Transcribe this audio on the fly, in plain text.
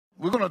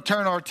We're going to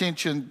turn our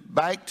attention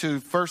back to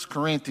 1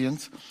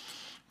 Corinthians.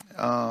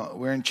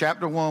 We're in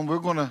chapter 1. We're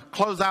going to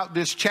close out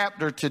this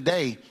chapter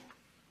today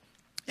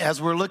as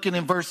we're looking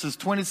in verses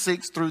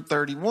 26 through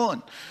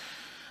 31.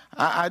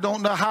 I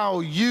don't know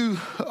how you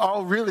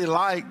all really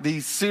like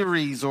these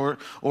series or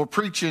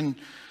preaching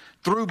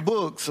through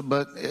books,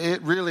 but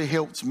it really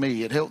helps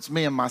me. It helps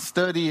me in my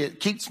study. It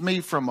keeps me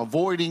from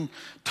avoiding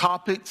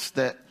topics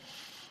that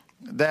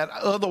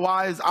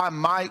otherwise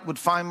I would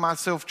find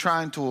myself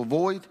trying to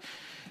avoid.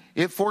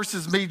 It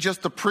forces me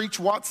just to preach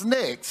what's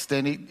next,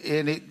 and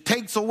it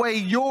takes away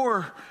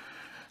your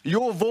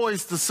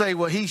voice to say,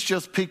 well, he's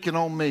just picking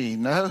on me.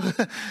 No,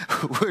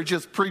 we're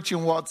just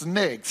preaching what's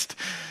next,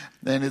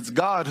 and it's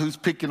God who's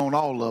picking on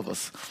all of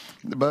us.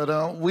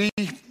 But we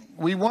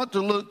want to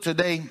look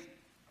today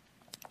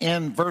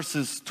in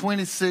verses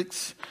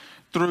 26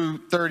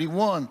 through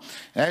 31.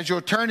 As you're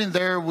turning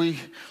there,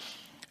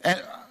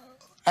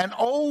 an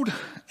old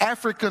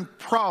African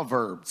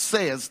proverb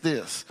says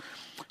this: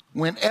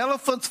 when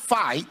elephants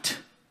fight,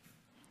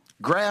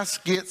 grass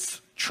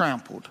gets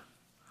trampled.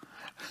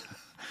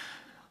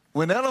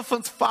 When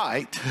elephants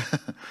fight,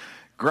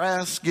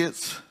 grass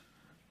gets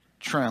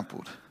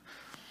trampled.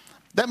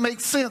 That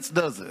makes sense,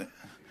 doesn't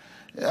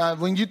it?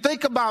 When you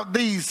think about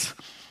these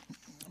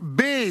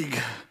big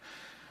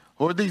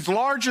or these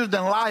larger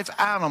than life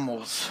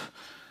animals,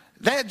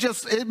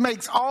 it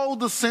makes all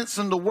the sense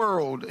in the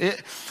world.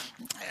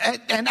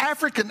 An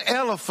African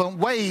elephant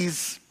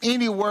weighs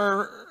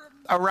anywhere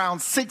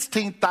around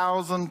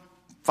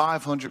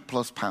 16,500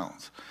 plus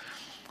pounds.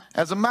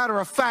 As a matter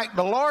of fact,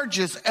 the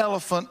largest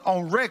elephant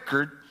on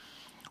record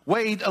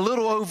weighed a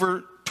little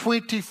over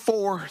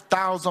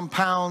 24,000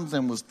 pounds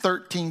and was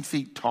 13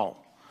 feet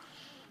tall.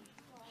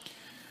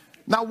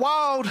 Now,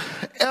 wild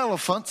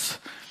elephants,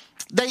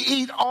 they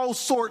eat all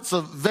sorts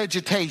of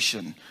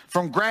vegetation,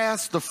 from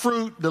grass to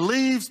fruit, the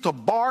leaves to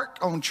bark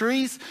on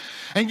trees.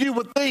 And you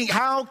would think,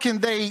 how can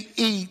they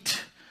eat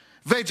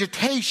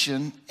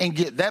vegetation and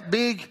get that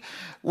big?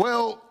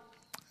 Well,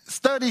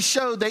 studies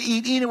show they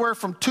eat anywhere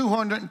from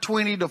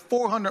 220 to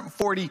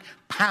 440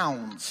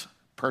 pounds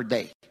per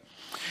day.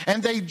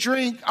 And they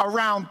drink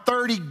around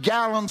 30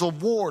 gallons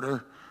of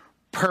water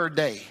per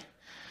day.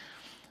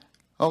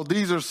 Oh,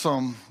 these are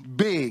some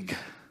big,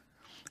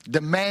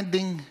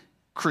 demanding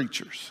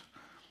creatures.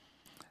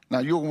 Now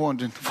you're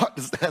wondering, what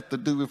does that have to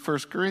do with 1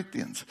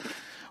 Corinthians?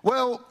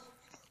 Well,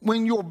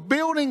 when you're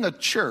building a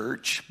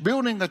church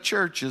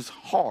is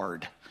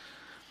hard.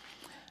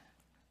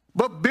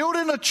 But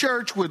building a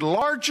church with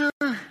larger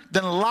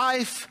than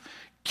life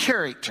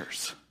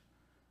characters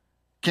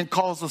can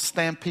cause a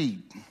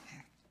stampede.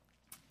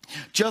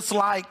 Just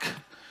like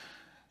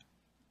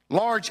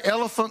large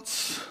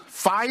elephants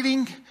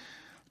fighting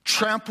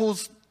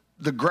tramples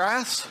the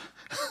grass,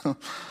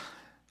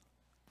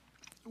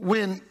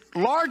 when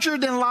larger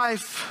than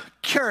life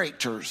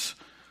characters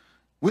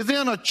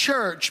within a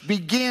church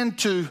begin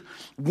to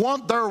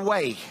want their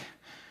way,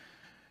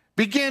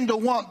 begin to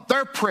want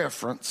their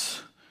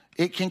preference,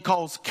 it can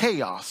cause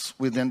chaos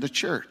within the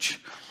church.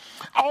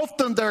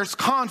 Often there's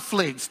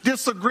conflicts,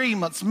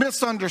 disagreements,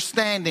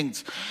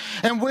 misunderstandings.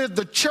 And with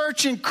the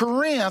church in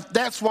Corinth,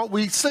 that's what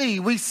we see.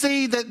 We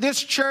see that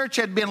this church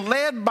had been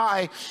led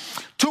by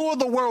two of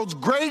the world's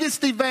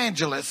greatest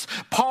evangelists,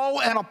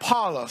 Paul and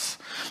Apollos.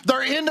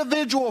 Their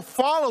individual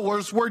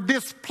followers were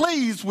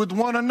displeased with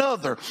one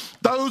another.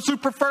 Those who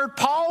preferred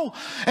Paul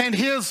and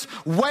his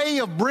way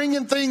of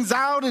bringing things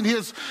out and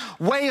his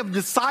way of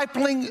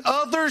discipling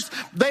others,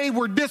 they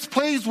were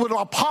displeased with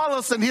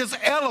Apollos and his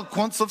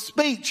eloquence of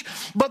speech.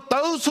 But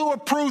those who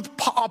approved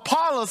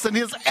Apollos and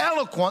his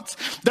eloquence,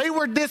 they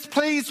were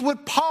displeased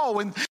with Paul.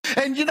 And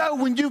you know,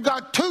 when you've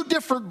got two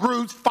different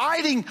groups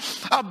fighting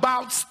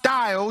about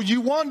style,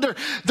 one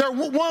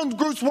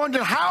group's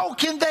wondering, how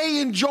can they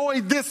enjoy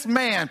this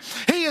man?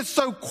 He is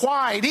so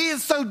quiet. He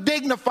is so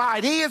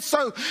dignified. He is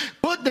so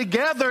put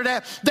together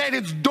that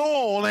it's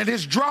dull and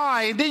it's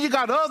dry. And then you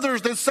got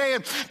others that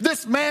saying,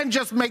 this man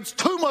just makes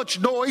too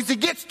much noise. He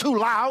gets too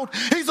loud.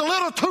 He's a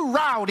little too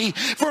rowdy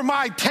for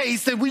my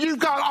taste. And when you've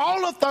got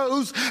all of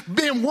those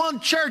in one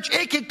church,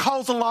 it can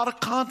cause a lot of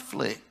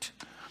conflict.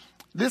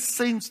 This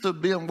seems to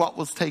have been what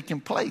was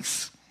taking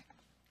place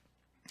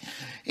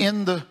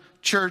in the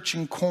church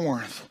in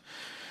Corinth.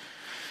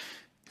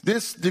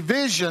 This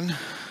division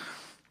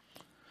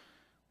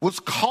was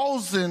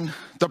causing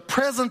the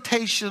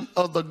presentation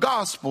of the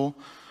gospel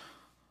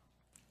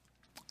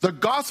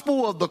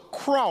of the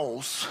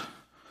cross,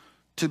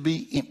 to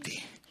be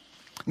empty.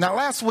 Now,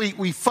 last week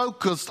we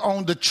focused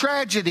on the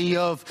tragedy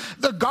of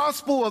the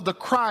gospel of the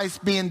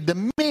Christ being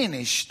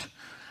diminished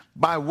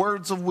by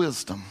words of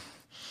wisdom.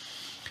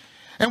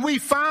 And we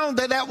found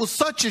that was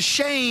such a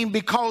shame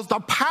because the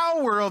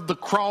power of the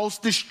cross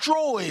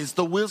destroys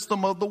the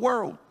wisdom of the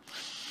world.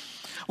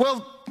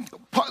 Well,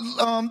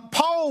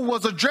 Paul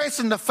was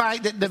addressing the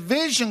fact that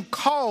division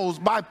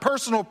caused by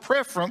personal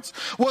preference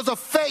was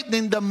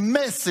affecting the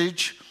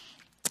message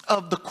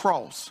of the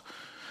cross.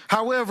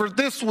 However,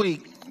 this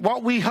week,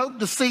 what we hope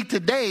to see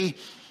today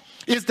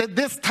is that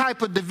this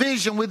type of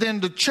division within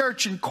the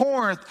church in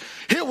Corinth,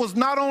 it was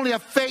not only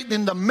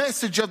affecting the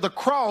message of the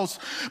cross,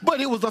 but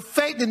it was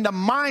affecting the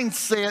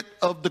mindset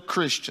of the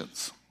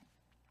Christians.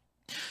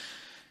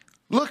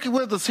 Look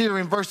with us here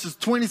in verses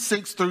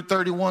 26 through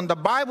 31. The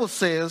Bible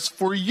says,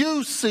 "For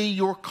you see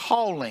your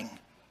calling."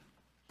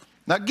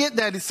 Now get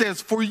that. It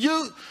says, for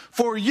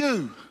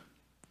you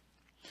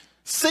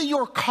see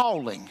your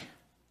calling,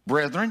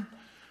 brethren.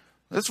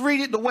 Let's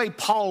read it the way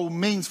Paul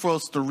means for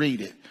us to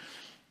read it.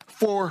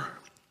 For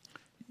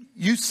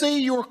you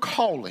see your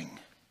calling,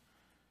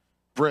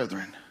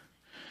 brethren,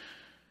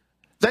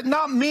 that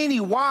not many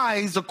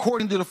wise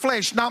according to the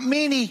flesh, not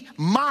many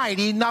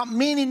mighty, not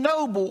many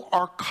noble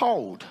are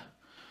called.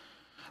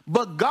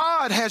 But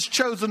God has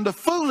chosen the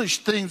foolish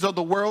things of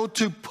the world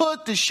to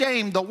put to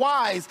shame the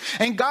wise,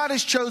 and God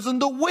has chosen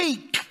the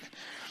weak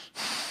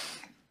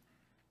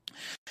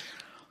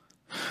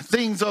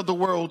things of the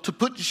world to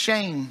put to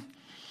shame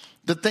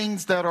the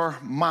things that are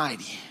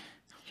mighty.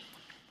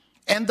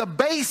 And the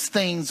base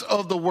things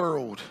of the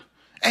world,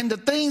 and the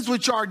things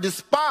which are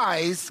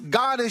despised,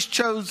 God has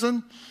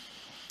chosen,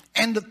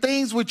 and the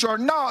things which are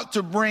not,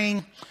 to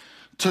bring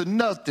to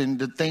nothing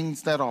the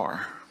things that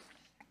are,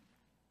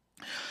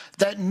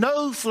 that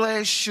no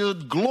flesh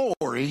should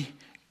glory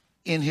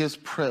in his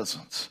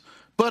presence.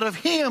 But of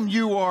him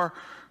you are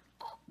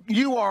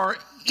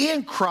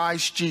in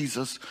Christ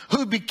Jesus,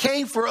 who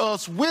became for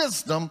us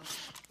wisdom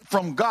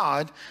from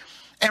God,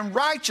 and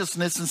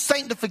righteousness and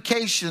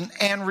sanctification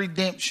and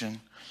redemption,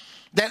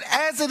 that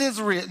as it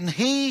is written,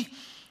 he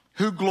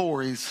who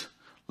glories,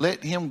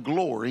 let him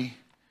glory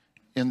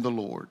in the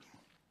Lord.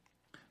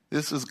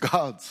 This is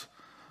God's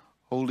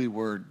holy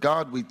word.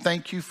 God, we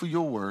thank you for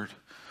your word.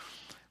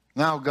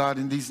 Now, God,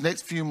 in these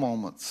next few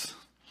moments,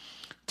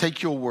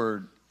 take your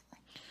word,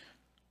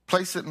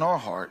 place it in our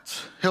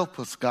hearts. Help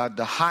us, God,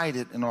 to hide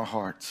it in our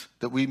hearts,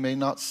 that we may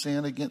not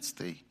sin against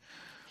thee.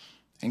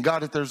 And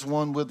God, if there's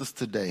one with us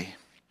today,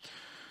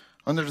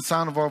 under the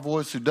sound of our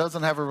voice, who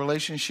doesn't have a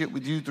relationship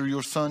with you through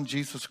your Son,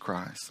 Jesus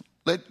Christ,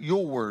 let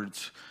your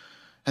words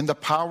and the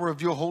power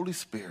of your Holy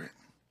Spirit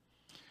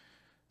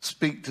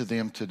speak to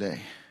them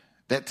today.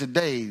 That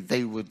today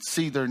they would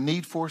see their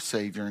need for a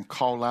Savior and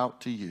call out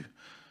to you.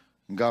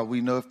 And God,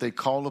 we know if they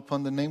call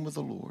upon the name of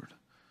the Lord,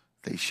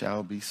 they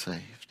shall be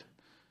saved.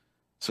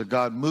 So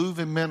God, move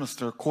and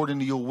minister according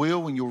to your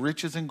will and your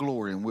riches and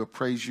glory, and we'll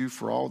praise you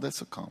for all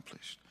that's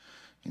accomplished.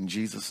 In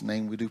Jesus'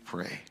 name we do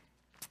pray.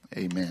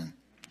 Amen.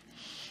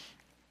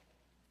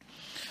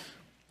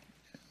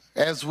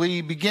 As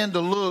we begin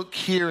to look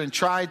here and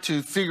try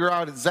to figure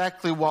out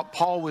exactly what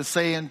Paul was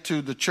saying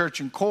to the church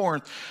in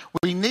Corinth,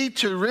 we need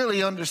to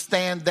really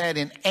understand that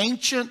in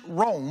ancient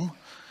Rome,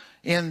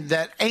 in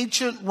that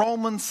ancient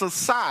Roman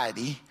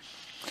society,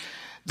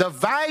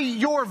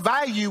 your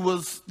value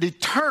was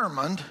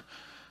determined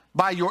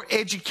by your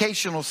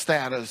educational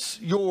status,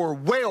 your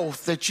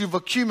wealth that you've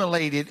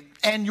accumulated,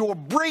 and your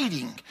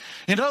breeding.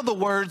 In other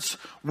words,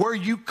 where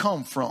you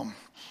come from,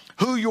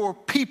 who your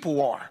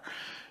people are.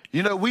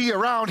 You know, we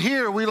around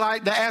here, we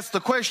like to ask the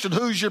question,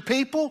 who's your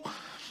people?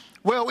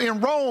 Well, in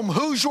Rome,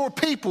 who's your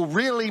people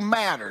really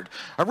mattered.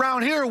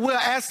 Around here, we'll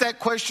ask that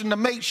question to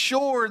make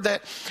sure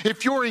that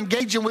if you're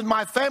engaging with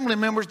my family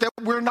members, that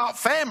we're not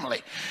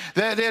family.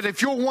 That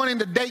if you're wanting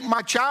to date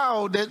my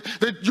child,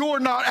 that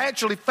you're not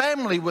actually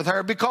family with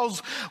her,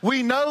 because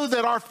we know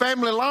that our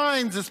family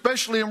lines,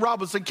 especially in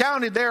Robeson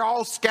County, they're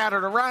all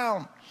scattered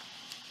around.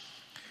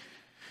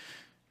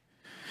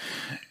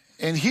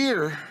 And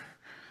here,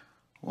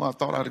 well, I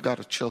thought I'd have got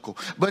a chuckle.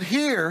 But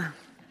here,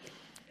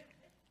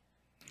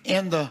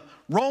 in the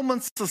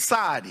Roman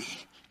society,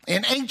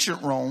 in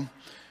ancient Rome,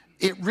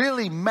 it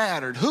really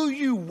mattered. Who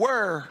you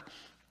were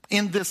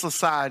in this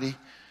society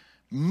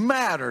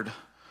mattered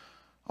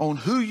on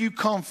who you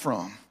come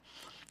from,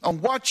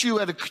 on what you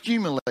had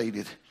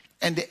accumulated,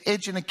 and the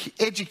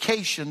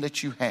education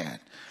that you had.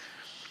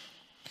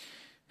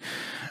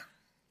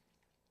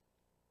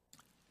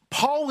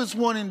 Paul is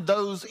wanting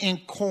those in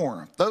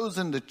Corinth, those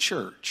in the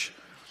church,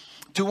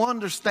 to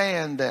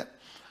understand that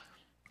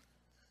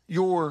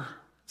your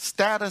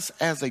status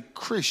as a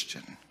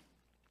Christian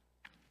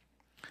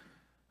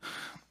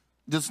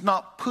does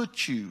not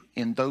put you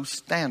in those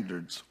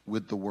standards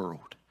with the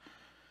world.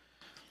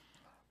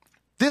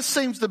 This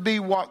seems to be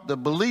what the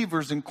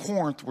believers in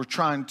Corinth were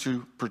trying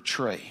to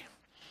portray.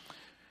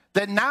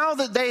 That now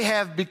that they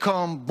have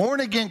become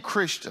born-again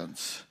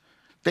Christians,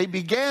 they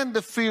began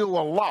to feel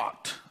a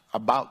lot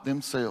about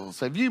themselves.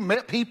 Have you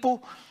met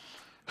people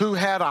who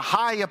had a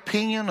high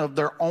opinion of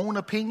their own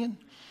opinion?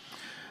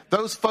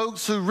 Those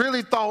folks who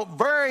really thought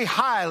very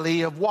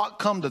highly of what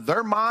come to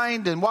their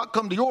mind, and what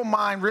come to your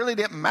mind really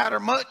didn't matter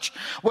much.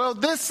 Well,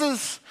 this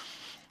is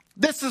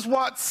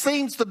what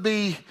seems to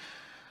be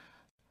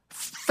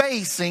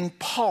facing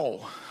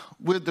Paul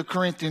with the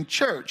Corinthian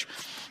church.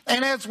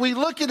 And as we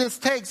look at this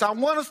text, I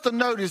want us to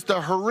notice the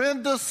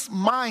horrendous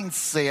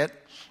mindset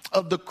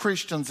of the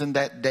Christians in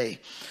that day.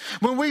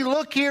 When we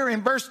look here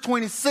in verse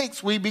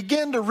 26, we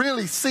begin to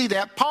really see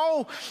that.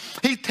 Paul,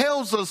 he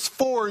tells us,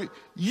 for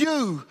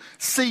you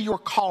see your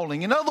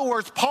calling. In other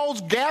words, Paul's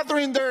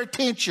gathering their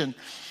attention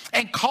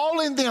and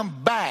calling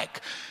them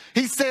back.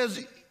 He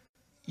says,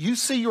 you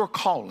see your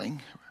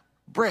calling,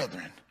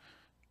 brethren,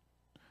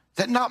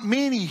 that not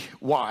many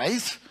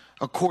wise,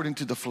 according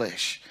to the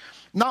flesh,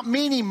 not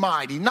many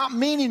mighty, not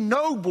many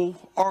noble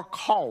are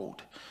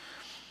called.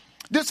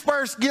 This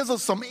verse gives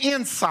us some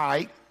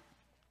insight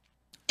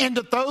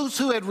into those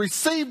who had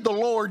received the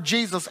Lord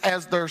Jesus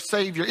as their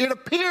Savior. It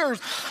appears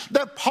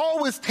that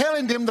Paul is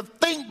telling them to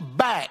think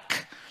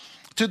back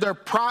to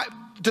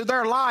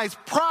their lives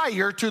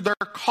prior to their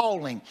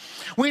calling.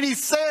 When he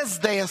says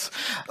this,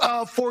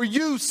 for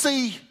you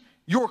see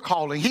your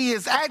calling, he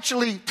is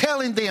actually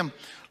telling them,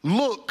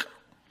 look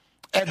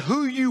at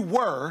who you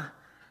were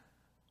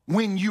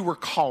when you were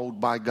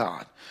called by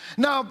God.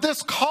 Now,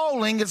 this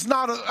calling is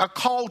not a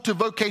call to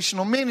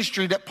vocational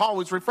ministry that Paul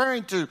is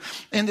referring to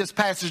in this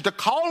passage. The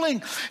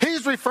calling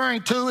he's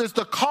referring to is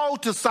the call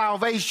to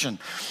salvation.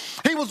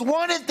 He was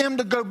wanting them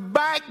to go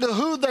back to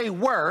who they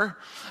were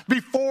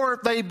before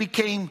they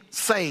became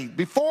saved,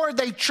 before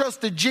they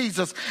trusted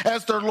Jesus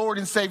as their Lord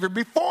and Savior,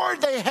 before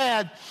they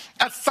had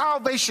a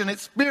salvation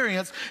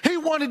experience. He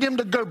wanted them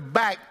to go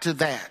back to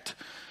that.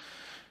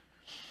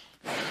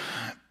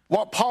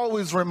 What Paul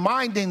is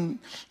reminding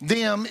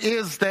them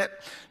is that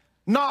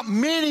not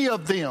many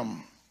of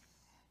them,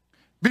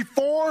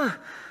 before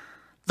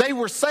they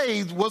were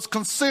saved, was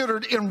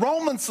considered in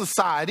Roman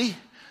society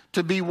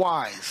to be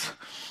wise.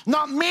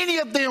 Not many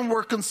of them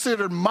were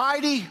considered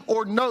mighty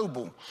or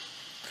noble.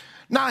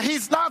 Now,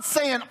 he's not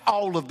saying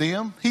all of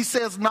them. He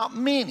says not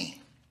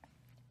many.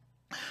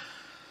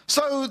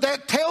 So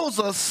that tells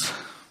us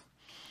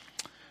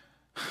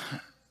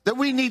that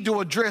we need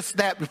to address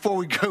that before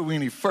we go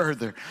any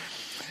further.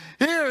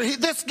 Here,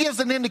 this gives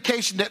an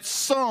indication that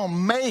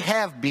some may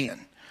have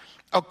been,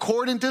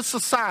 according to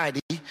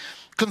society,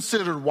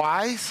 considered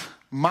wise,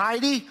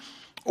 mighty,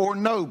 or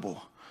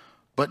noble,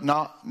 but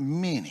not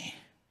many.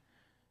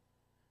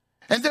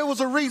 And there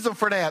was a reason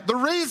for that. The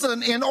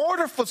reason, in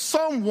order for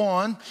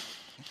someone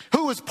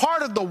who is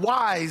part of the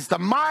wise, the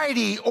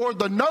mighty, or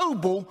the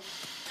noble,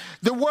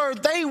 the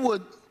word they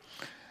would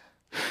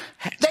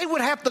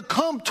have to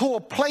come to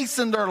a place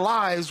in their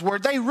lives where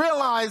they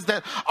realized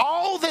that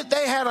all that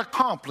they had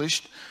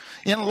accomplished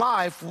in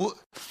life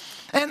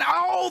and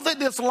all that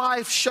this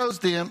life shows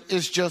them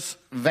is just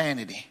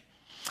vanity.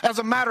 As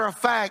a matter of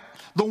fact,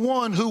 the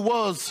one who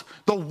was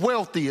the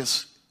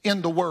wealthiest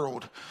in the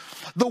world,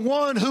 the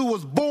one who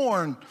was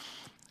born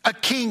a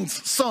king's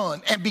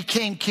son and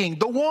became king,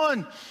 the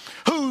one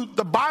who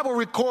the Bible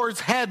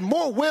records had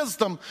more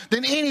wisdom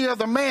than any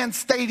other man,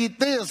 stated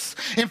this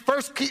in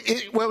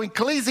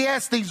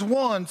Ecclesiastes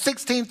 1,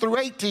 16 through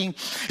 18.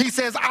 He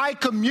says, I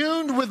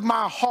communed with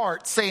my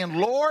heart, saying,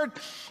 Lord,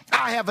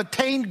 I have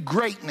attained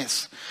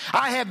greatness.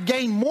 I have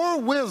gained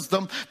more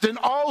wisdom than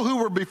all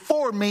who were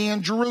before me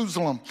in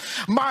Jerusalem.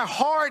 My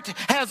heart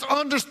has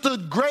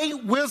understood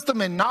great wisdom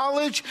and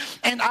knowledge,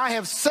 and I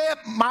have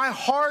set my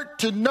heart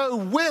to know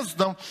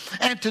wisdom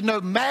and to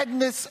know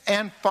madness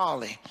and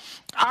folly.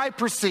 I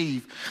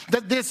perceive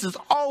that this is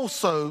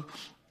also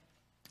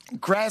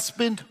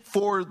grasping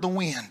for the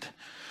wind.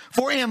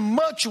 For in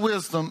much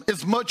wisdom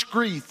is much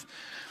grief,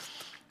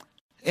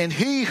 and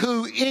he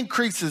who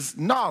increases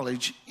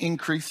knowledge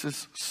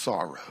increases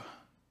sorrow.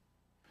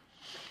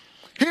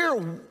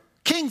 Here,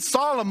 King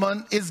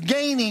Solomon is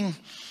gaining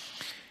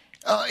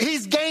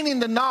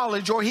the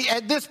knowledge, or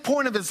at this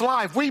point of his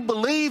life, we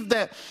believe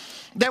that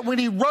when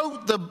he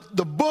wrote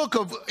the book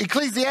of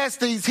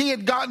Ecclesiastes, he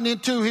had gotten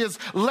into his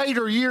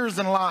later years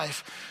in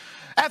life.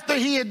 After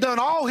he had done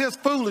all his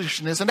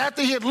foolishness, and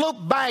after he had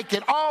looked back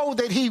at all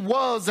that he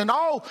was and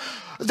all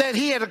that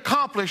he had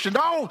accomplished and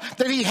all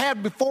that he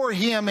had before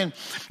him and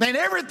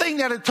everything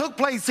that had took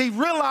place, he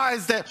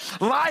realized that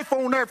life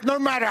on earth, no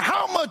matter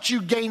how much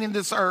you gain in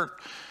this earth,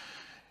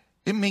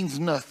 it means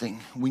nothing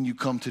when you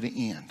come to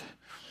the end.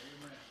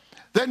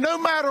 That no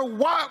matter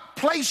what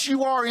place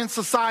you are in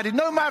society,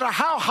 no matter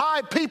how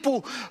high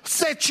people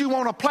set you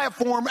on a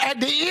platform,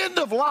 at the end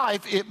of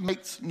life, it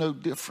makes no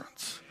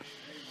difference.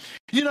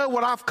 You know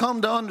what I've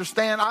come to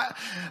understand? I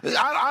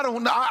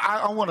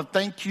want to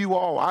thank you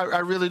all. I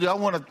really do. I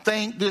want to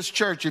thank this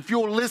church. If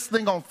you're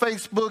listening on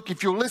Facebook,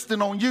 if you're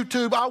listening on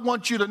YouTube, I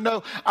want you to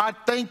know I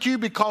thank you,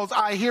 because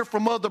I hear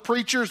from other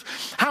preachers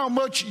how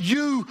much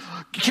you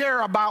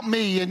care about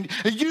me. And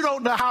you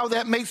don't know how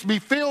that makes me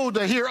feel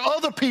to hear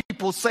other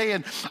people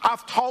saying,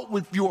 I've talked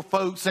with your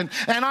folks, and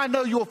I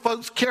know your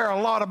folks care a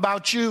lot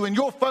about you, and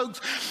your folks,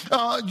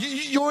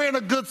 you're in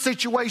a good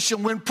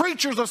situation. When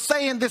preachers are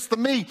saying this to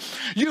me,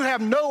 you have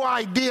have no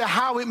idea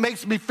how it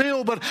makes me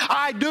feel, but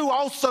I do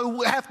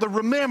also have to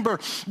remember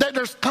that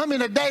there's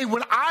coming a day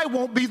when I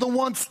won't be the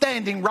one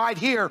standing right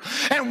here.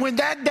 And when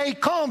that day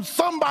comes,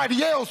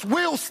 somebody else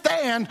will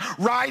stand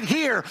right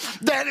here.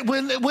 That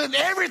when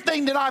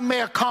everything that I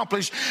may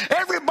accomplish,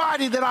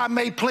 everybody that I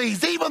may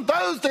please, even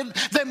those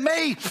that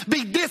may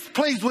be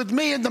displeased with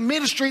me in the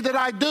ministry that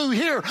I do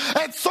here,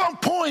 at some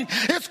point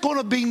it's going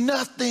to be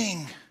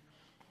nothing.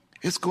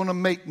 It's going to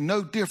make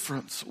no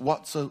difference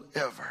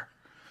whatsoever.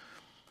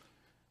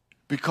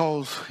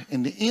 Because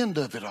in the end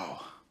of it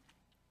all,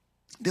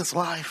 this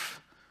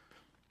life,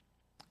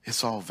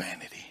 it's all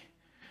vanity.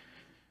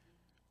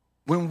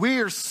 When we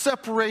are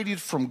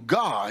separated from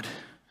God,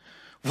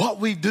 what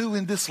we do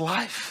in this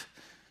life,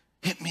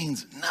 it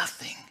means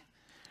nothing.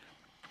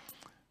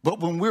 But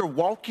when we're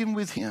walking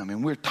with him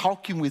and we're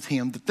talking with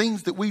him, the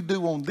things that we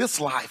do on this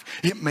life,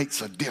 it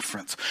makes a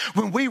difference.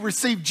 When we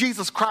receive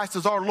Jesus Christ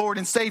as our Lord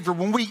and Savior,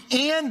 when we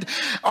end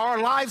our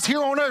lives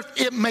here on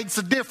earth, it makes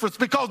a difference.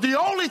 Because the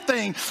only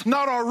thing,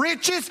 not our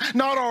riches,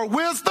 not our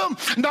wisdom,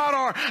 not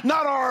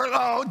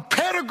our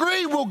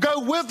pedigree will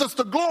go with us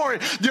to glory.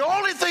 The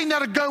only thing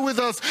that'll go with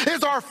us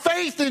is our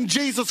faith in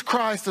Jesus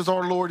Christ as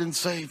our Lord and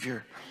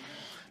Savior.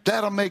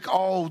 That'll make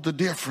all the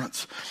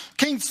difference.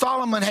 King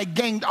Solomon had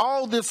gained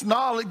all this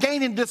knowledge,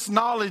 gaining this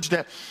knowledge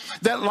that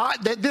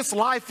this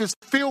life is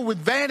filled with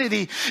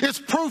vanity is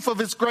proof of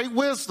his great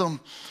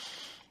wisdom.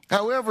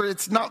 However,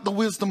 it's not the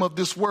wisdom of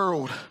this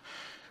world,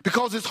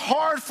 because it's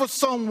hard for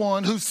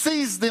someone who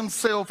sees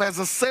themselves as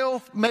a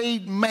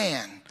self-made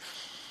man,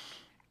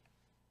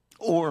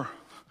 or,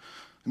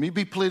 let me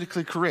be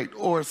politically correct,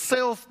 or a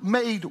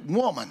self-made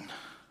woman.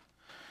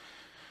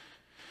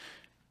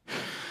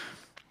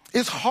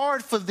 It's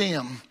hard for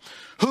them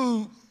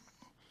who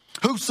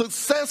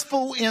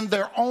successful in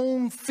their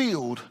own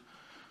field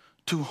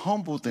to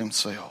humble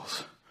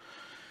themselves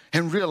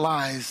and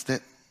realize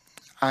that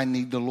I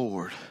need the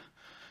Lord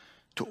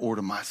to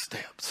order my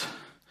steps.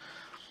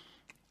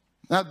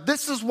 Now,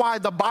 this is why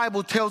the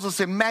Bible tells us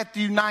in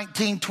Matthew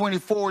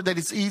 19:24 that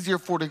it's easier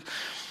for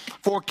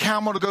a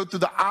camel to go through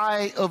the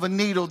eye of a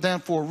needle than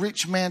for a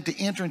rich man to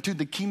enter into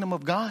the kingdom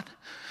of God.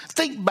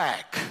 Think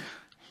back.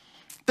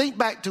 Think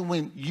back to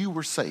when you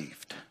were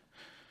saved.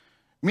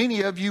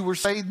 Many of you were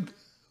saved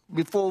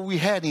before we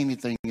had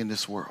anything in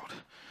this world.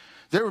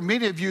 There were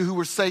many of you who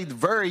were saved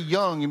very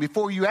young and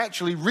before you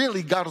actually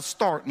really got a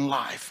start in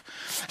life.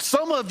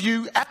 Some of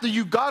you, after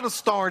you got a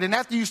start and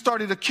after you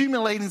started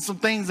accumulating some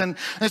things and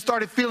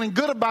started feeling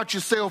good about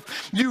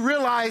yourself, you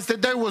realized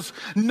that there was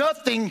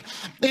nothing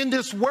in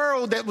this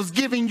world that was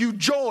giving you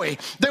joy.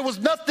 There was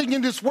nothing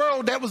in this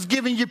world that was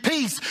giving you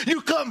peace.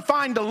 You couldn't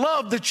find the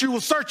love that you were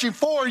searching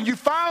for, and you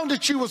found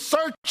that you were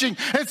searching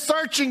and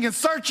searching and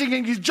searching,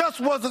 and you just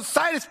wasn't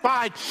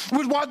satisfied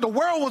with what the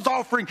world was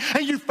offering,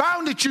 and you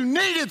found that you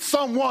needed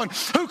someone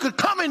who could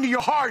come into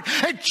your heart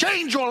and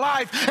change your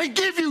life and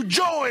give you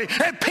joy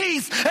and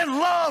peace and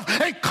love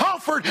and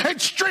comfort and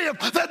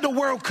strength that the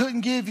world couldn't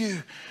give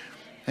you.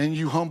 And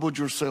you humbled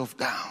yourself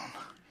down.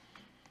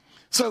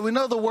 So in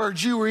other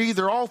words, you were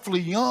either awfully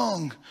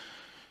young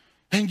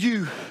and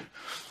you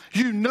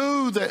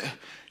knew that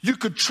you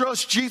could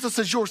trust Jesus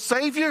as your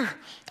Savior,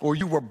 or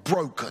you were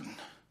broken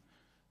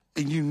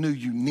and you knew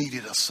you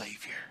needed a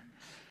Savior.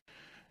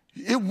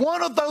 In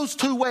one of those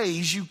two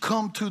ways, you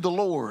come to the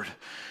Lord.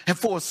 And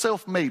for a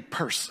self-made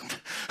person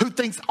who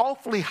thinks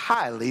awfully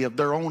highly of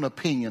their own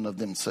opinion of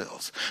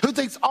themselves, who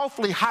thinks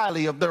awfully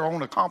highly of their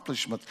own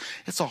accomplishments,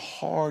 it's a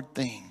hard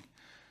thing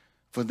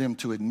for them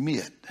to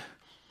admit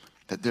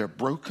that they're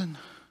broken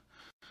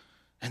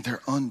and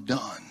they're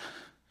undone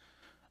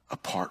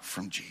apart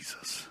from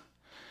Jesus.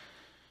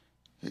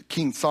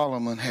 King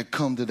Solomon had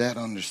come to that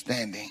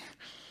understanding.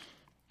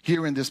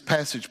 Here in this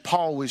passage,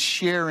 Paul was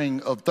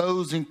sharing of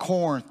those in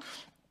Corinth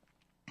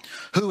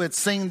who had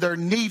seen their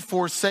need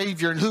for a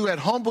Savior and who had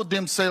humbled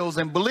themselves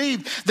and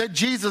believed that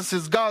Jesus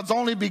is God's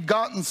only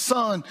begotten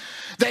Son,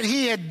 that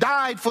he had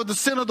died for the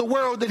sin of the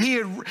world, that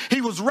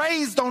he was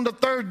raised on the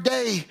third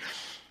day,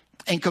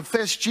 and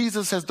confessed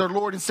Jesus as their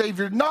Lord and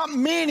Savior. Not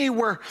many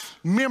were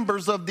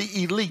members of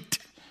the elite.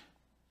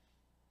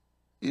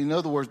 In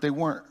other words, they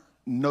weren't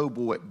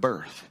noble at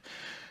birth.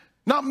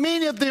 Not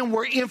many of them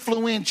were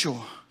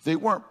influential. They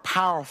weren't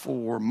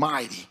powerful or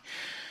mighty.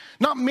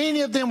 Not many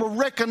of them were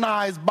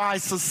recognized by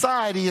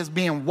society as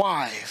being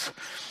wise.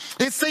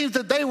 It seems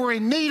that they were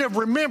in need of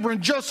remembering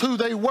just who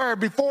they were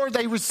before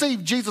they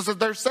received Jesus as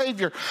their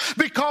Savior,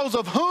 because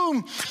of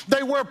whom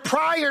they were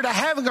prior to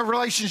having a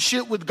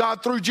relationship with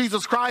God through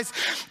Jesus Christ.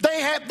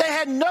 They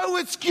had no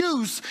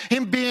excuse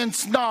in being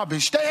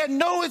snobbish. They had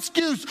no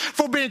excuse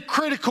for being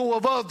critical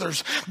of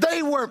others.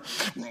 They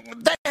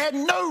had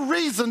no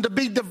reason to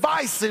be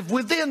divisive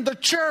within the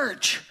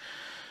church.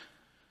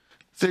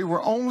 They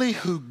were only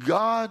who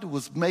God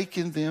was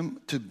making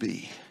them to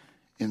be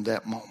in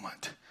that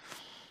moment.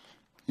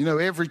 You know,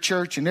 every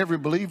church and every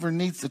believer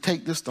needs to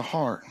take this to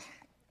heart.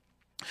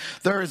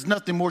 There is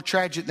nothing more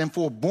tragic than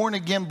for a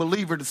born-again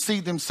believer to see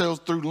themselves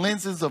through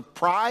lenses of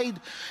pride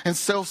and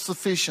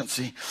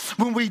self-sufficiency.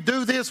 When we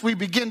do this, we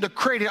begin to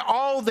credit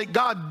all that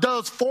God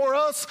does for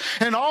us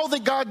and all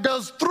that God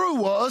does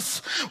through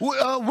us.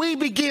 We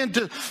begin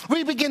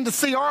to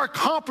see our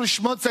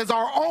accomplishments as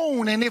our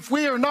own, and if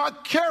we are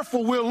not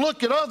careful, we'll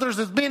look at others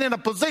as being in a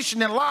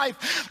position in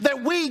life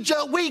that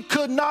we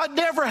could not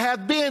never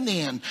have been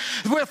in.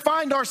 We'll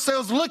find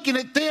ourselves looking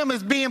at them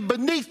as being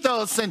beneath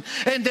us, and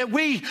that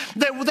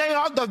they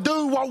ought to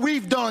do what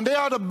we've done. They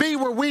ought to be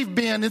where we've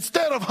been,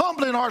 instead of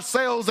humbling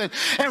ourselves and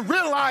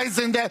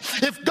realizing that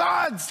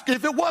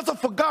if it wasn't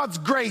for God's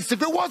grace,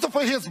 if it wasn't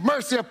for his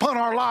mercy upon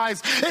our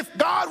lives, if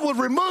God would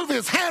remove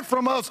his hand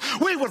from us,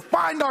 we would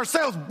find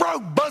ourselves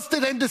broke,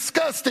 busted, and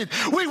disgusted.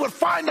 We would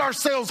find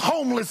ourselves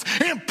homeless,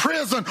 in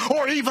prison,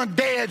 or even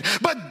dead.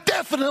 But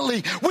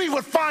definitely we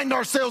would find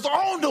ourselves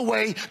on the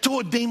way to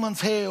a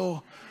demon's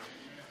hell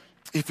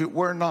if it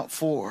were not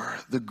for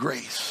the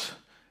grace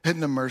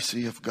and the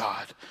mercy of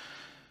God.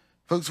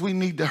 Folks, we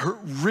need to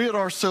rid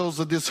ourselves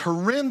of this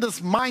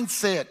horrendous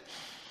mindset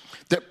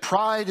that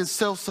pride and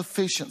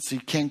self-sufficiency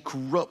can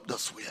corrupt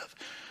us with.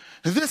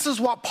 And this is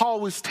what Paul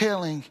was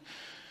telling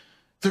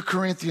the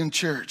Corinthian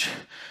church.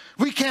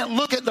 We can't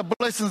look at the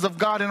blessings of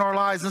God in our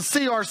lives and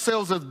see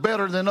ourselves as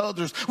better than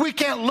others. We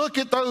can't look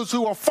at those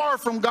who are far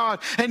from God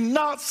and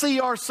not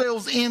see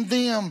ourselves in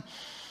them.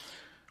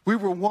 We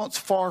were once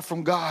far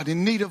from God,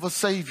 in need of a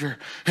Savior.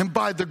 And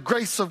by the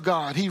grace of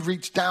God, he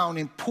reached down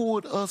and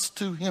pulled us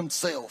to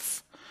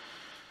himself.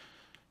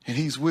 And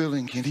he's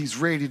willing and he's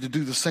ready to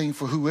do the same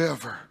for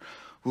whoever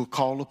will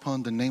call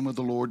upon the name of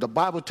the Lord. The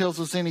Bible tells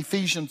us in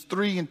Ephesians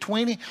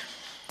 3:20,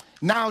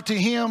 now to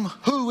him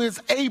who is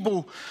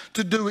able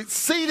to do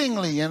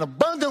exceedingly and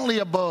abundantly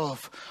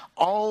above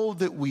all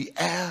that we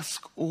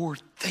ask or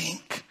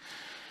think,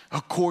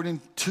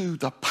 according to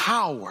the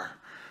power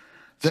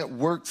that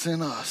works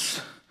in us.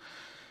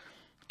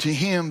 To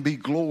him be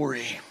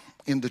glory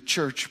in the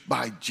church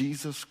by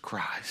Jesus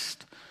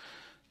Christ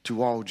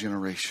to all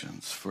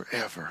generations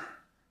forever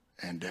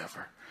and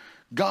ever.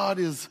 God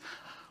is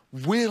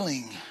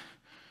willing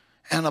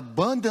and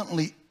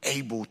abundantly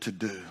able to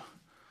do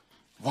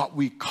what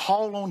we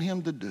call on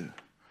him to do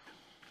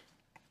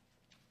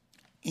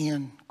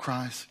in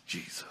Christ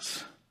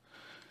Jesus.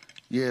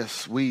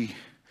 Yes, we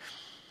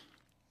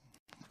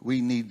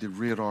need to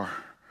rid our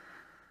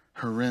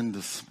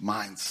horrendous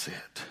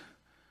mindset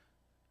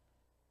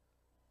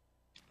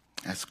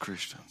as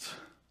Christians.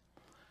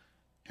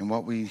 And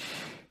what we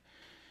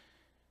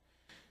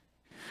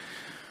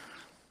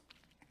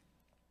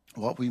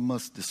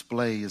must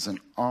display is an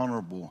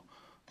honorable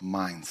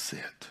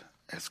mindset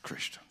as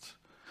Christians.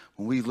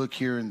 When we look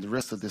here in the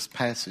rest of this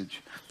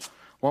passage,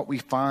 what we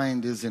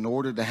find is, in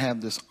order to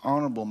have this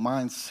honorable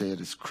mindset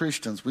as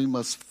Christians, we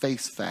must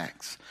face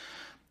facts.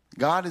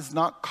 God has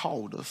not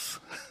called us.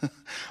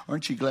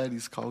 Aren't you glad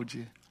he's called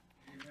you?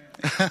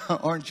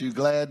 Aren't you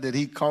glad that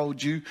he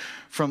called you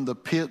from the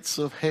pits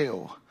of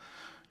hell?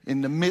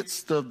 In the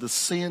midst of the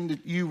sin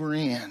that you were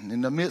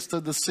in the midst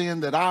of the sin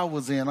that I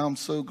was in, I'm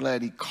so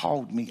glad he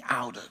called me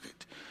out of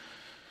it.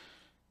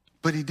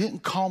 But he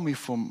didn't call me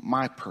for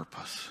my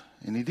purpose,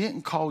 and he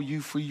didn't call you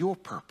for your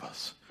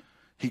purpose.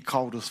 He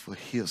called us for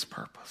his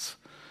purpose.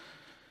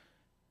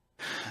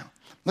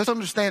 Let's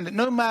understand that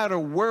no matter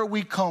where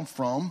we come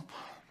from,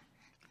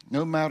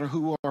 no matter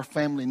who our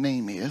family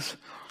name is,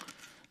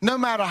 no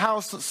matter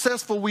how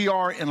successful we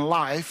are in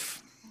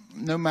life,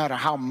 no matter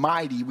how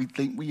mighty we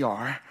think we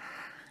are,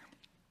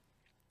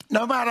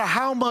 no matter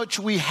how much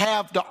we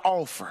have to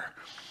offer,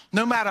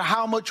 no matter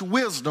how much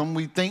wisdom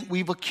we think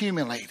we've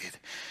accumulated,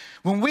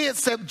 when we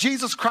accept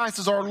Jesus Christ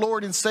as our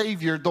Lord and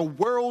Savior, the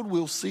world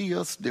will see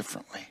us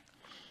differently.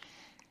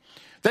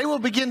 They will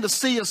begin to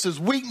see us as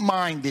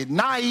weak-minded,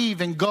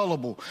 naive, and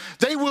gullible.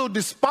 They will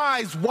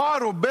despise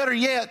what, or better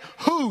yet,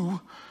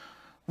 who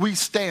we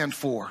stand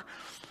for.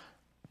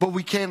 But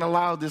we can't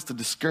allow this to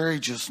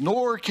discourage us,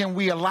 nor can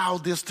we allow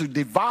this to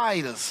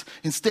divide us.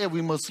 Instead,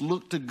 we must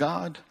look to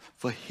God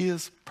for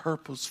his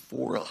purpose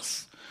for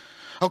us.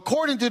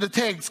 According to the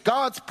text,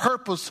 God's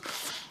purpose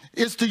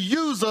is to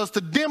use us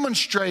to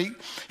demonstrate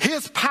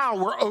his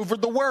power over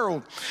the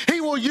world. He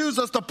will use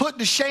us to put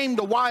to shame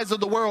the wise of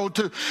the world.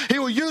 He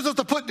will use us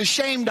to put to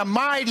shame the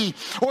mighty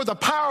or the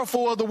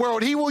powerful of the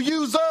world. He will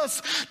use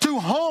us to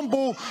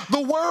humble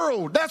the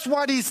world. That's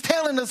what he's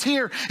telling us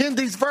here in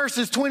these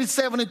verses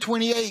 27 and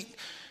 28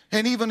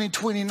 and even in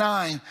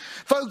 29.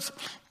 Folks,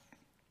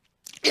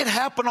 it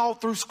happened all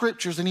through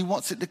scriptures, and he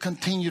wants it to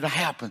continue to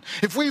happen.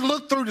 If we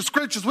look through the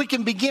scriptures, we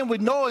can begin with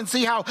Noah and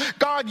see how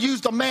God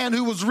used a man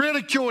who was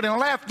ridiculed and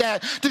laughed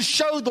at to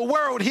show the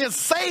world his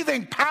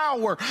saving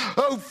power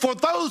for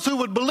those who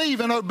would believe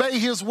and obey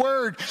his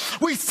word.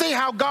 We see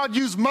how God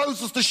used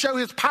Moses to show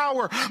his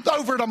power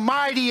over the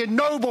mighty and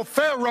noble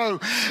Pharaoh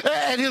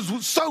and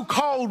his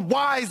so-called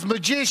wise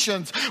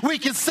magicians. We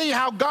can see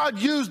how God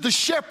used the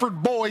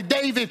shepherd boy,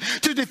 David,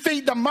 to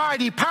defeat the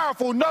mighty,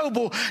 powerful,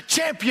 noble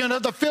champion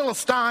of the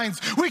Philistines.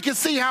 Philistines. We can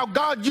see how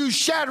God used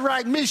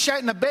Shadrach, Meshach,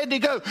 and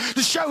Abednego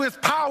to show his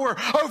power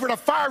over the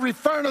fiery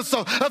furnace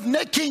of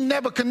King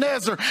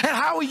Nebuchadnezzar, and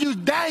how he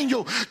used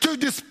Daniel to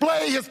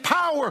display his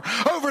power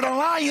over the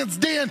lion's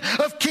den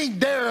of King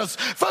Darius.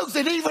 Folks,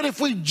 and even if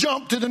we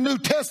jump to the New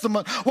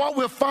Testament, what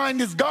we'll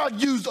find is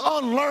God used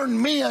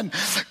unlearned men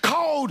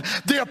called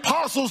the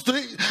apostles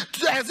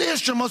as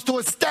instruments to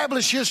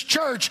establish his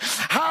church.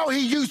 How he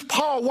used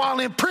Paul while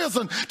in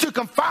prison to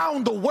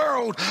confound the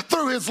world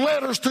through his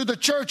letters to the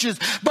churches.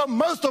 But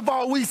most of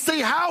all, we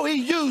see how he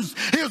used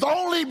his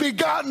only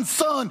begotten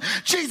Son,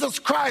 Jesus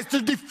Christ,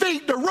 to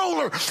defeat the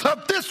ruler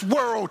of this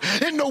world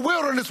in the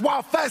wilderness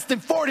while fasting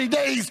 40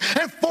 days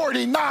and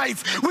 40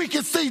 nights. We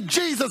can see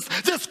Jesus,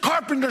 this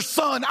carpenter's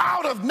son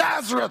out of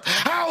Nazareth,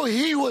 how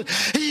he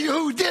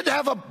who didn't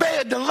have a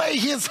bed to lay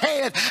his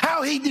head,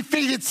 how he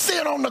defeated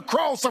sin on the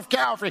cross of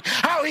Calvary,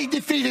 how he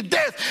defeated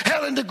death,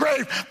 hell, and the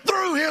grave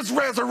through his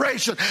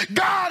resurrection.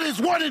 God is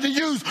wanting to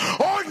use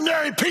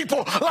ordinary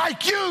people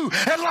like you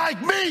and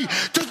like me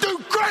to do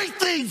great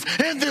things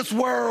in this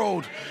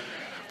world.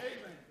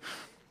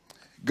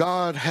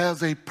 God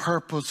has a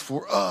purpose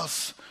for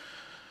us.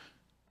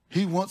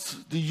 He wants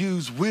to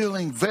use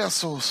willing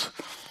vessels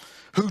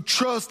who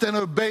trust and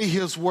obey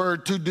his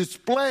word to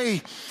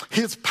display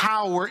his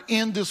power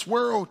in this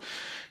world.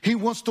 He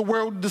wants the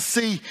world to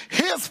see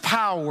his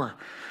power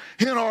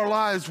in our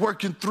lives,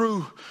 working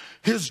through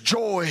his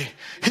joy,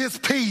 his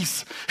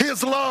peace,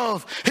 his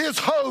love, his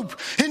hope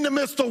in the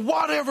midst of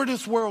whatever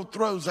this world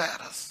throws at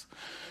us.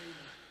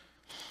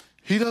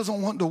 He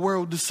doesn't want the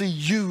world to see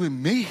you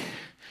and me.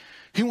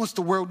 He wants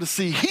the world to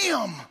see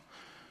him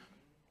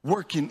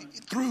working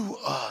through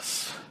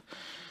us.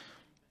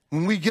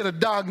 When we get a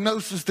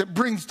diagnosis that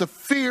brings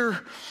fear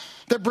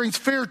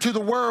to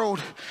the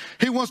world,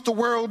 he wants the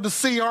world to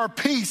see our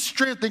peace,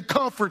 strength, and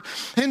comfort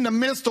in the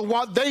midst of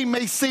what they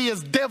may see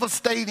as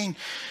devastating.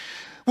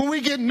 When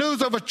we get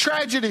news of a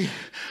tragedy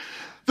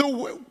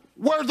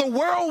where the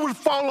world would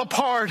fall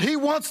apart, he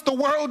wants the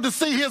world to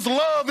see his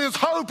love, his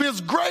hope,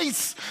 his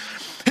grace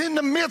in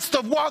the midst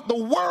of what the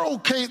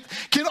world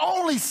can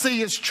only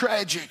see as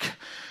tragic.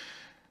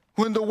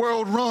 When the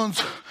world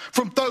runs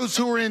from those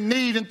who are in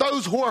need and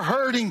those who are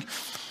hurting,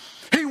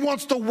 he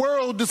wants the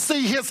world to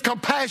see his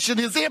compassion,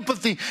 his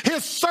empathy,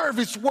 his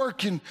service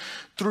working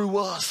through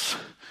us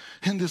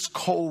in this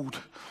cold,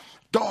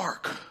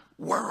 dark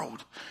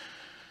world.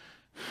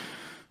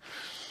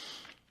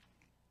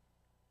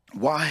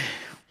 Why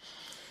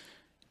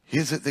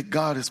is it that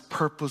God has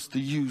purposed to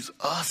use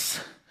us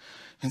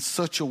in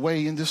such a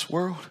way in this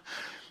world?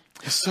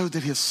 It's so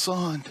that his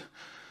Son,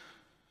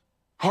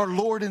 our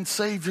Lord and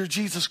Savior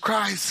Jesus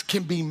Christ,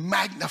 can be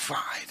magnified,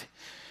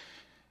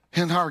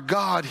 and our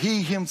God,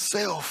 he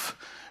himself,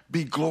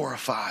 be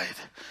glorified.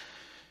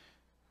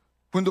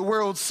 When the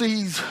world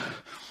sees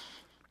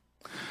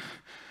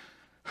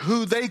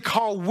who they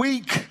call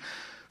weak,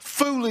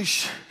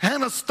 foolish,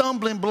 and a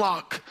stumbling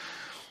block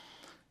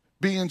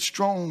being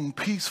strong,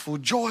 peaceful,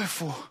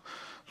 joyful,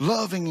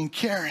 loving, and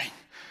caring,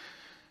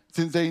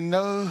 then they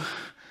know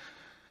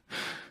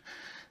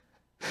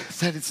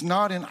that it's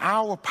not in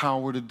our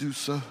power to do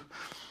so,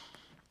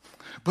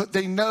 but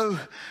they know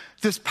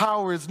this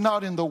power is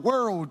not in the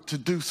world to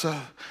do so,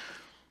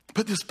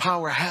 but this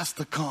power has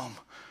to come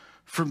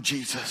from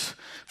Jesus.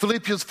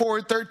 Philippians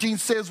 4:13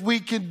 says we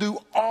can do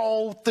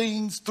all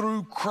things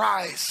through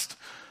Christ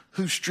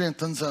who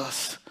strengthens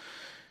us.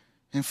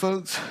 And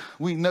folks,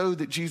 we know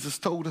that Jesus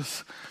told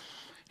us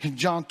in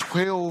John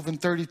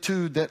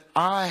 12:32 that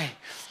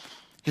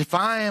if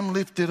I am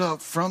lifted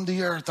up from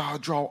the earth, I'll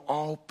draw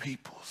all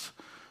peoples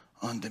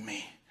unto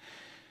me.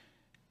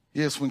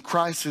 Yes, when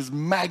Christ is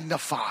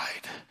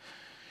magnified,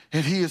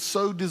 and he is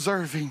so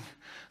deserving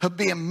of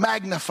being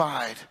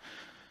magnified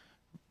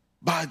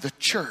by the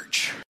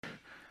church,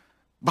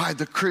 by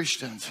the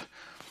Christians,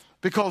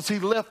 because he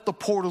left the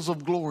portals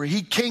of glory.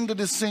 He came to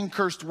this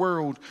sin-cursed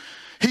world.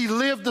 He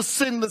lived a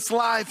sinless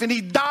life, and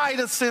he died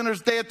a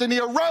sinner's death, and he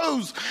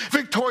arose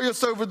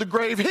victorious over the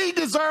grave. He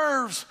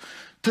deserves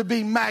to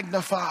be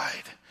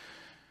magnified.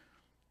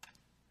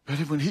 But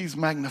when he's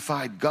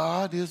magnified,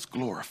 God is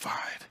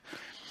glorified.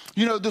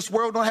 You know, this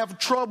world don't have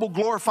trouble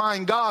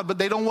glorifying God, but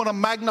they don't want to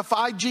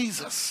magnify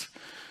Jesus.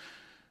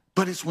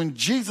 But it's when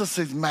Jesus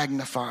is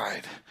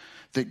magnified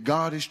that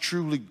God is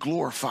truly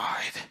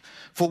glorified.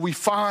 For we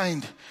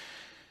find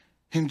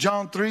in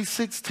John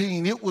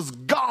 3:16, it was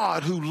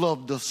God who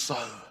loved us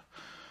so.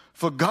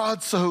 For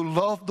God so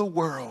loved the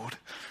world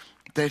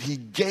that he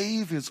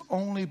gave his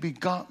only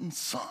begotten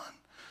Son,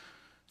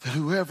 that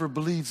whoever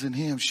believes in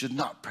him should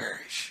not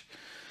perish,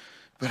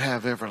 but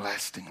have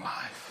everlasting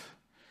life.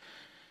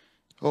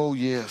 Oh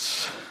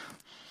yes,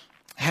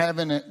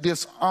 having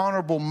this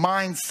honorable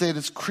mindset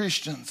as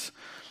Christians,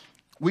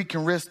 we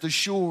can rest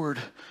assured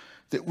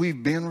that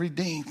we've been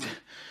redeemed.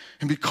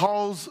 And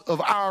because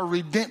of our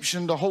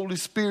redemption, the Holy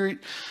Spirit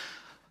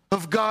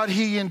of God,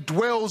 he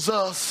indwells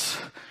us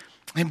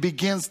and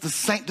begins the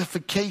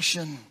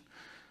sanctification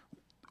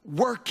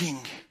working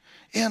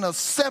in us,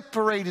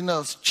 separating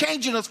us,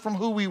 changing us from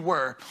who we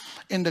were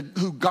into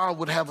who God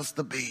would have us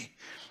to be.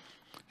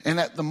 And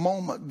at the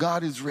moment,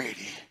 God is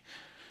ready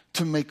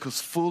to make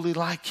us fully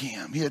like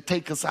him. He'll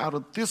take us out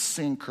of this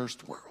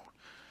sin-cursed world,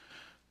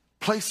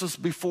 place us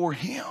before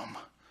him,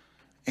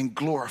 and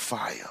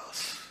glorify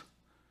us.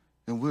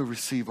 And we'll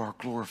receive our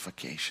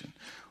glorification.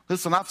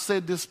 Listen, I've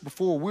said this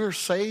before. We're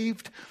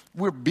saved.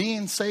 We're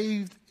being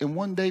saved. And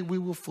one day we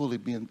will fully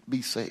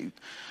be saved.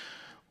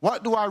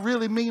 What do I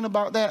really mean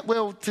about that?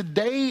 Well,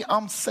 today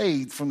I'm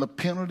saved from the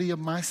penalty of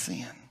my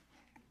sin.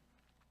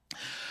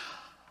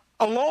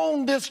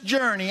 Along this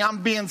journey,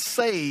 I'm being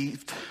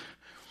saved.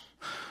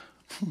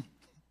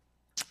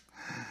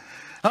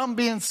 I'm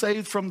being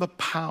saved from the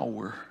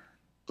power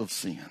of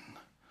sin.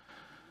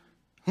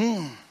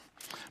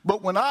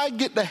 But when I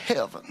get to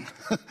heaven,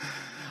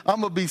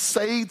 I'm going to be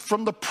saved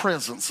from the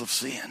presence of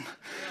sin.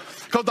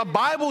 Because the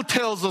Bible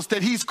tells us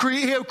that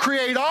he'll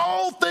create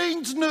all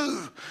things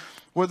new,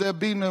 where there'll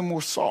be no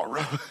more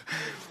sorrow.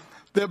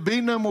 There'll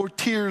be no more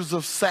tears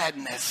of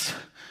sadness,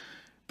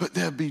 but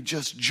there'll be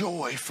just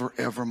joy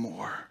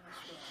forevermore.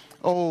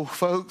 Oh,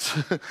 folks,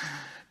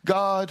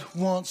 God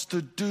wants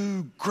to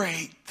do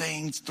great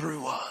things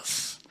through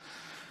us.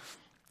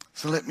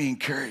 So let me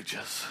encourage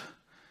us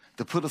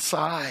to put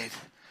aside,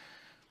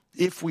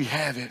 if we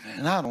have it,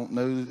 and I don't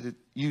know that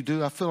you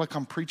do. I feel like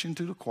I'm preaching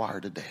to the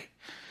choir today.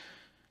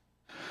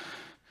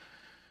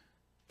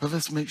 But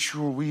let's make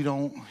sure we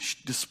don't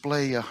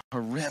display a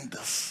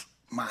horrendous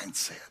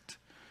mindset.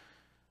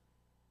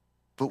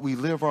 But we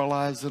live our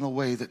lives in a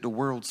way that the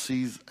world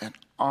sees an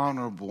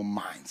honorable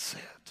mindset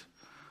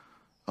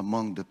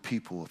among the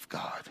people of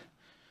God.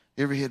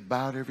 Every head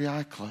bowed, every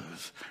eye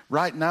closed.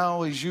 Right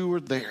now, as you were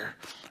there,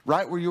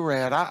 right where you were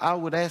at, I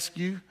would ask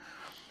you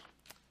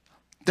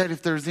that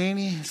if there's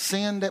any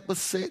sin that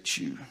besets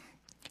you,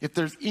 if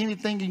there's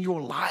anything in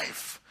your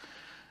life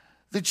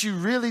that you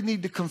really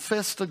need to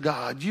confess to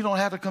God, you don't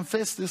have to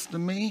confess this to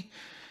me.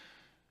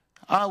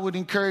 I would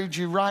encourage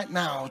you right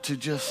now to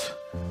just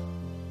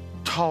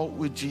talk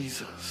with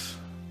Jesus.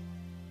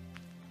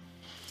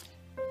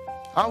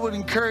 I would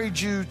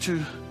encourage you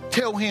to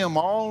tell him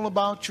all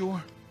about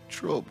your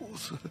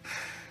troubles.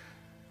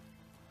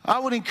 I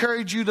would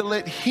encourage you to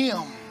let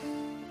him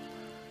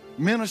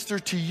minister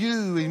to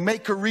you and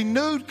make a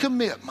renewed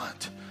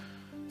commitment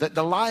that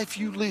the life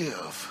you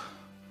live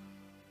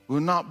will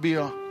not be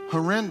a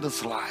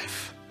horrendous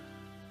life.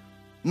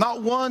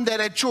 Not one that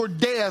at your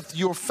death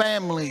your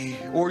family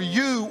or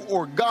you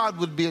or God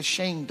would be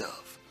ashamed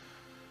of.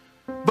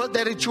 But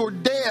that at your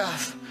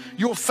death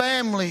your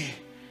family,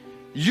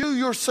 you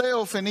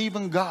yourself, and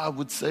even God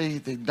would say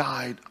they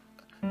died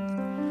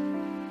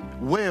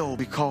well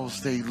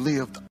because they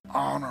lived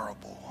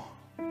honorable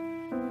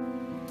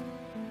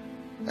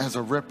as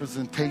a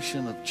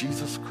representation of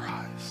Jesus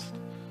Christ.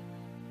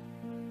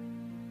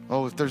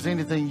 Oh, if there's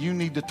anything you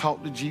need to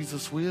talk to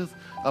Jesus with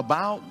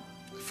about,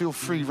 feel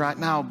free right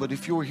now. But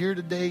if you're here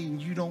today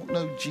and you don't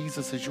know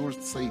Jesus as your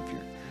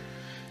Savior,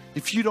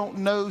 if you don't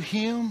know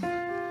him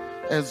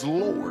as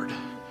Lord,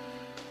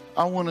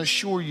 I want to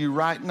assure you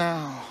right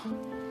now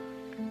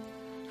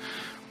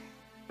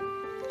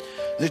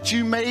that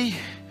you may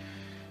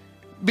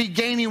be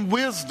gaining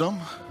wisdom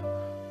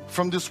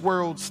from this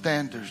world's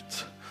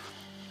standards.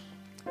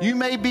 You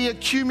may be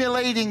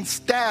accumulating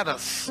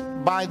status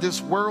by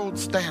this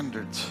world's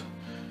standards.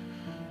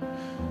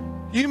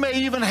 You may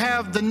even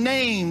have the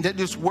name that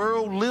this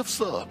world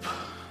lifts up.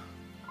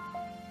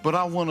 But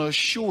I want to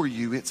assure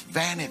you it's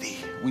vanity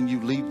when you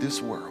leave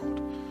this world.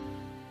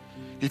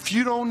 If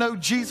you don't know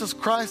Jesus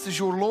Christ as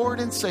your Lord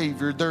and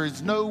Savior, there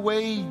is no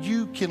way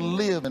you can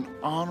live an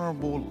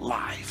honorable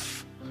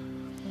life.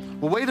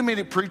 Well, wait a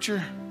minute,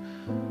 preacher.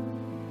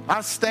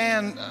 I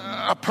stand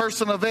a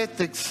person of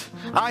ethics.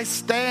 I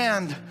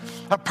stand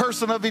a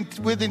person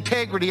with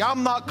integrity.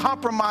 I'm not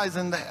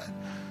compromising that.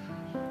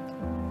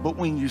 But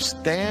when you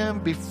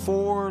stand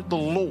before the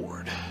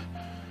Lord,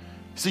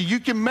 see, you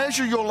can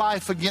measure your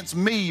life against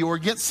me or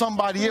against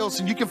somebody else,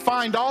 and you can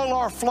find all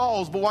our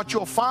flaws, but what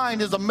you'll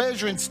find is a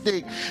measuring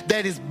stick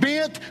that is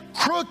bent,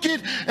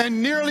 crooked,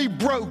 and nearly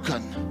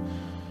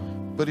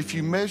broken. But if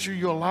you measure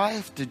your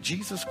life to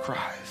Jesus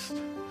Christ,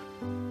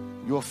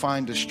 you'll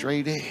find a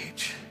straight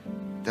edge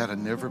that'll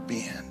never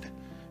bend.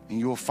 And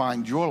you'll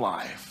find your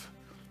life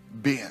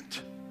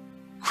bent,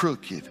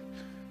 crooked,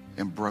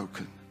 and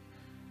broken.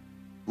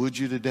 Would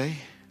you today?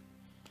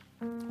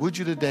 Would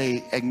you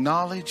today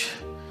acknowledge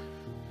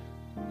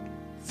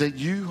that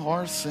you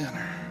are a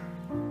sinner?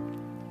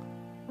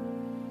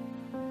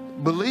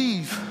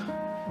 Believe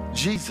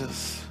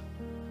Jesus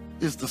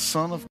is the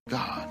Son of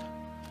God.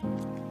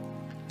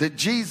 That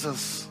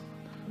Jesus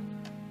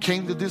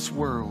came to this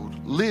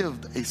world,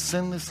 lived a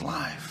sinless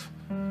life.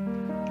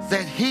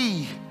 That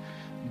he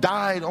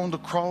died on the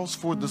cross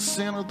for the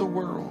sin of the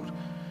world.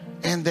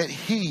 And that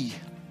he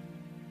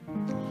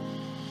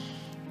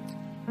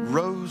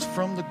rose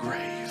from the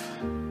grave.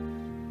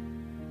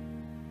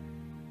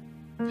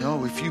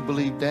 Oh, if you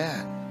believe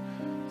that,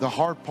 the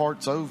hard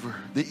part's over.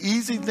 The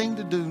easy thing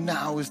to do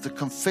now is to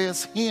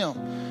confess him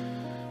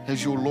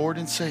as your Lord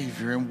and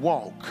Savior and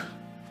walk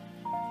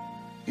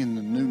in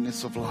the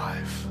newness of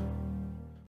life.